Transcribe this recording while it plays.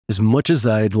As much as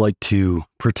I'd like to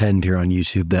pretend here on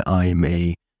YouTube that I am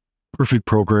a perfect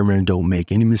programmer and don't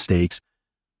make any mistakes,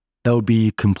 that would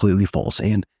be completely false.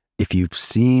 And if you've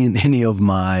seen any of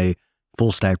my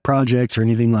full stack projects or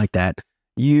anything like that,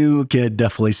 you can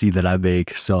definitely see that I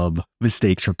make some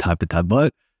mistakes from time to time,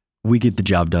 but we get the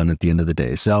job done at the end of the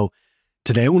day. So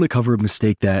today I want to cover a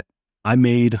mistake that I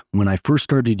made when I first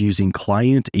started using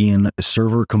client and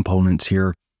server components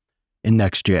here in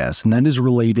Next.js, and that is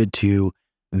related to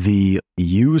the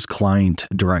use client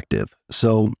directive.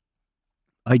 So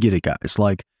I get it, guys.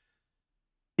 Like,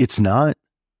 it's not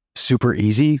super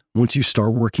easy once you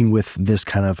start working with this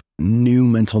kind of new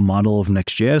mental model of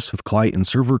Next.js with client and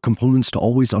server components to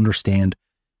always understand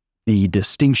the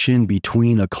distinction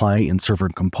between a client and server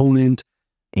component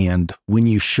and when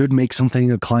you should make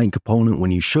something a client component,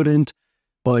 when you shouldn't.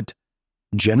 But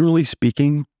generally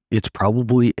speaking, it's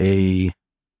probably a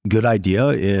good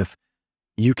idea if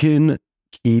you can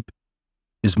keep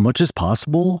as much as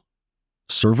possible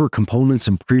server components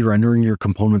and pre-rendering your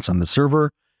components on the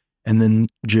server, and then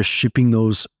just shipping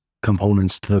those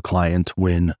components to the client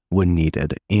when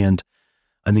needed. And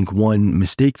I think one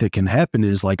mistake that can happen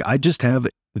is, like, I just have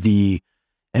the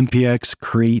npx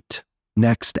create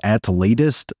next at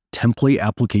latest template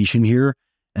application here,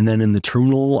 and then in the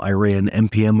terminal I ran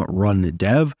npm run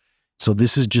dev. So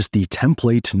this is just the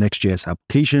template Next.js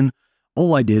application.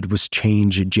 All I did was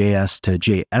change JS to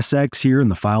JSX here in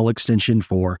the file extension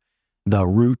for the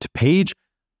root page,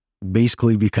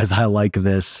 basically because I like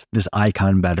this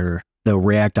icon better, the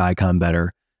React icon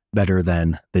better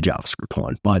than the JavaScript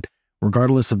one. But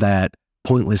regardless of that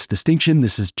pointless distinction,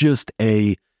 this is just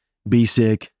a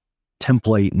basic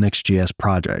template Next.js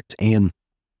project. And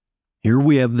here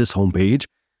we have this homepage,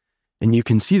 and you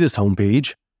can see this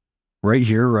homepage right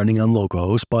here running on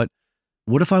localhost. But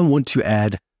what if I want to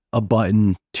add a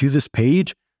button to this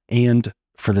page? And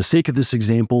for the sake of this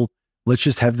example, let's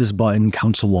just have this button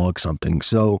console log something.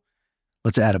 So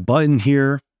let's add a button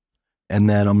here, and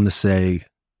then I'm going to say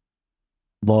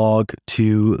log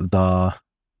to the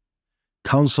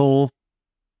console.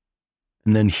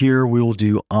 And then here we will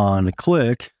do on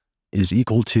click is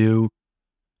equal to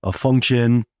a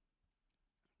function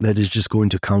that is just going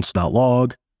to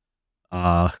console.log,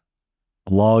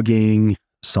 logging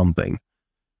something.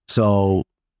 So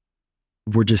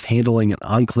we're just handling an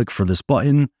on click for this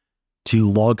button to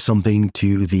log something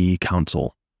to the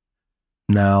console.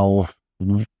 Now,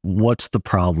 what's the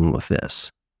problem with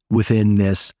this within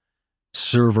this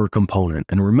server component?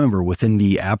 And remember, within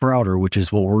the app router, which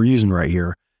is what we're using right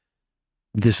here,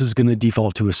 this is going to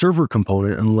default to a server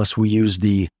component unless we use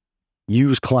the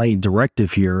use client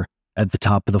directive here at the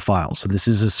top of the file. So this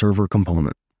is a server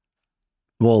component.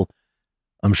 Well,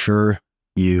 I'm sure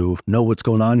you know what's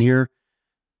going on here.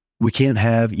 We can't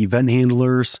have event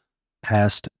handlers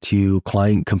passed to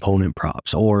client component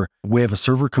props, or we have a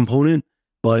server component,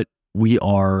 but we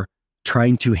are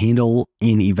trying to handle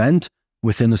an event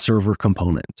within a server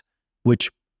component, which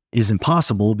is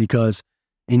impossible because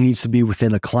it needs to be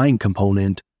within a client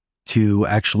component to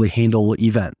actually handle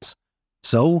events.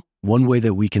 So one way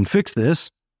that we can fix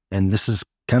this, and this is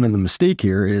kind of the mistake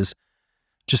here, is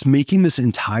just making this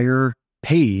entire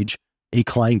page a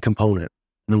client component.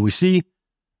 And then we see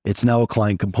it's now a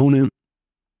client component.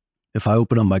 If I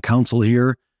open up my console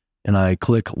here and I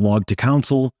click log to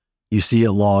console, you see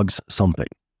it logs something.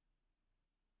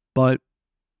 But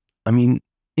I mean,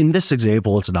 in this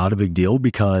example, it's not a big deal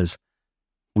because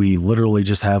we literally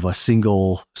just have a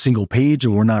single page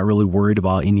and we're not really worried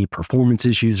about any performance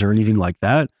issues or anything like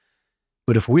that.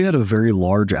 But if we had a very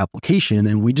large application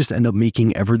and we just end up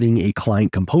making everything a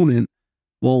client component,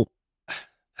 well,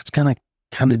 that's kind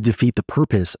of defeat the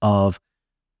purpose of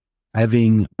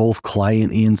having both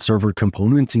client and server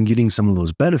components and getting some of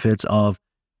those benefits of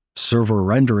server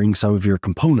rendering some of your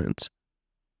components.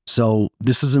 So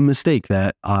this is a mistake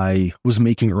that I was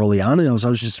making early on, and I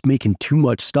was just making too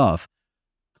much stuff,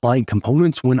 client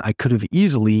components, when I could have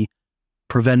easily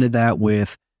prevented that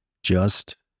with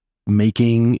just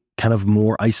making kind of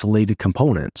more isolated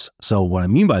components. So what I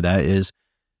mean by that is,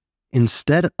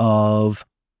 instead of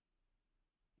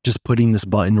just putting this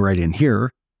button right in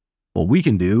here, what we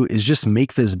can do is just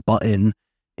make this button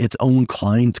its own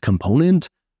client component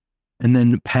and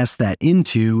then pass that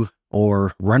into,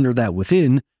 or render that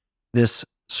within, this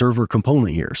server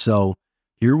component here. So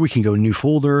here we can go new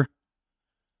folder.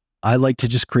 I like to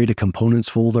just create a components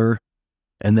folder,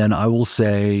 and then I will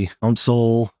say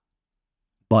console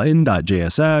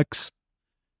button.jsx,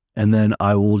 and then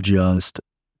I will just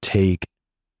take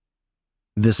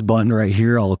this button right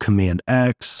here. I'll command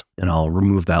X and I'll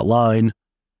remove that line,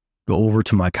 go over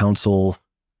to my console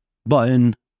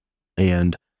button,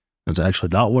 and That's actually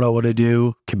not what I want to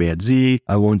do. Command Z.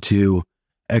 I want to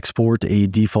export a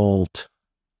default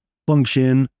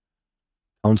function,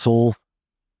 console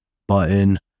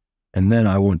button, and then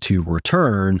I want to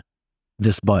return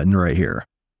this button right here.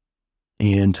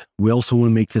 And we also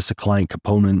want to make this a client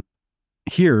component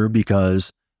here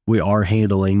because we are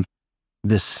handling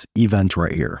this event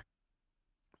right here.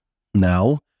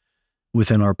 Now,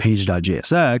 within our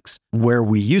page.jsx, where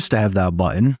we used to have that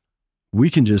button, we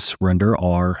can just render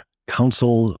our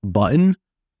console button.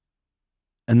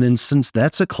 And then since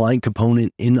that's a client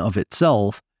component in of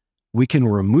itself, we can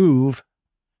remove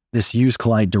this use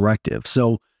client directive.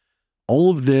 So all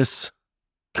of this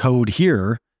code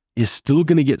here is still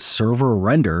going to get server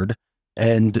rendered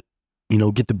and,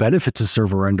 get the benefits of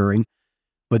server rendering.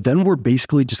 But then we're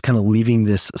basically just kind of leaving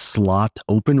this slot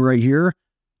open right here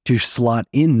to slot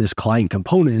in this client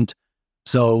component.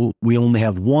 So we only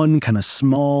have one kind of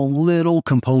small little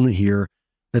component here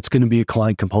that's going to be a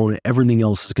client component. Everything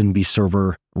else is going to be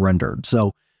server rendered.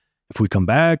 So if we come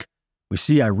back, we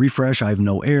see I refresh, I have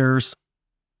no errors.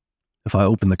 If I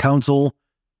open the console,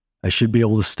 I should be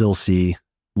able to still see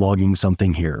logging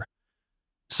something here.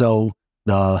 So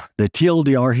the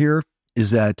TLDR here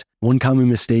is that one common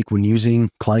mistake when using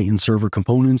client and server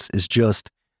components is just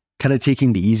kind of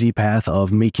taking the easy path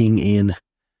of making an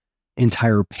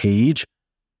entire page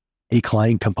a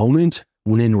client component,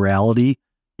 when in reality,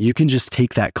 you can just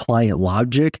take that client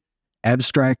logic,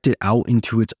 abstract it out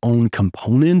into its own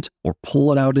component or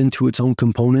pull it out into its own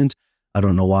component. I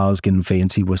don't know why I was getting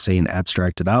fancy with saying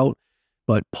abstract it out,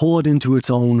 but pull it into its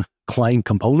own client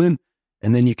component.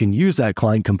 And then you can use that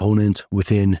client component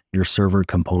within your server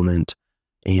component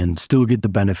and still get the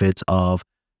benefits of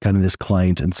kind of this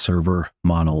client and server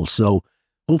model. So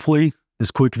hopefully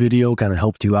this quick video kind of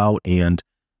helped you out and,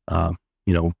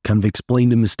 kind of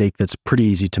explained a mistake that's pretty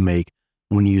easy to make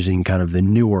when using kind of the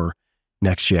newer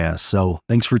Next.js. So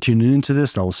thanks for tuning into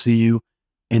this, and I'll see you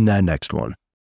in that next one.